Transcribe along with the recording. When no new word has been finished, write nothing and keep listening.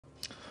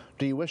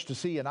Do you wish to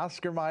see an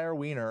Oscar Mayer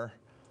Wiener?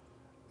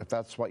 If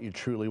that's what you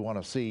truly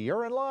want to see,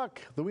 you're in luck.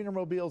 The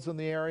Wienermobile's in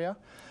the area.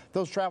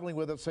 Those traveling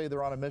with it say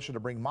they're on a mission to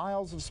bring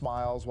miles of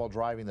smiles while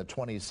driving the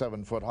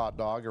 27-foot hot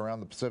dog around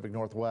the Pacific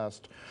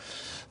Northwest.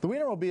 The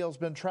Wienermobile's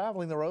been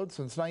traveling the road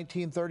since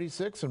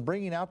 1936 and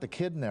bringing out the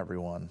kid in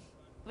everyone.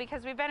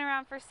 Because we've been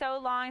around for so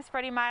long,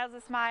 spreading miles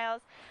of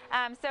smiles.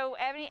 So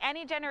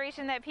any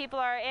generation that people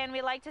are in,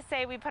 we like to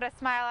say we put a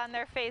smile on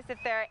their face if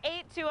they're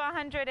 8 to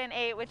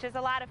 108, which is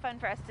a lot of fun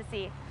for us to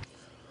see.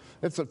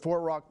 It's at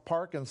Fort Rock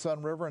Park and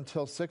Sun River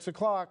until 6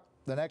 o'clock.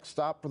 The next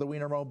stop for the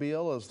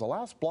Wienermobile is the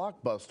last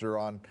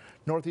Blockbuster on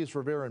Northeast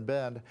Revere and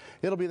Bend.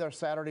 It'll be there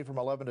Saturday from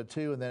 11 to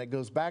 2, and then it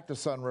goes back to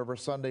Sun River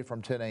Sunday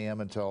from 10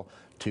 a.m. until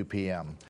 2 p.m.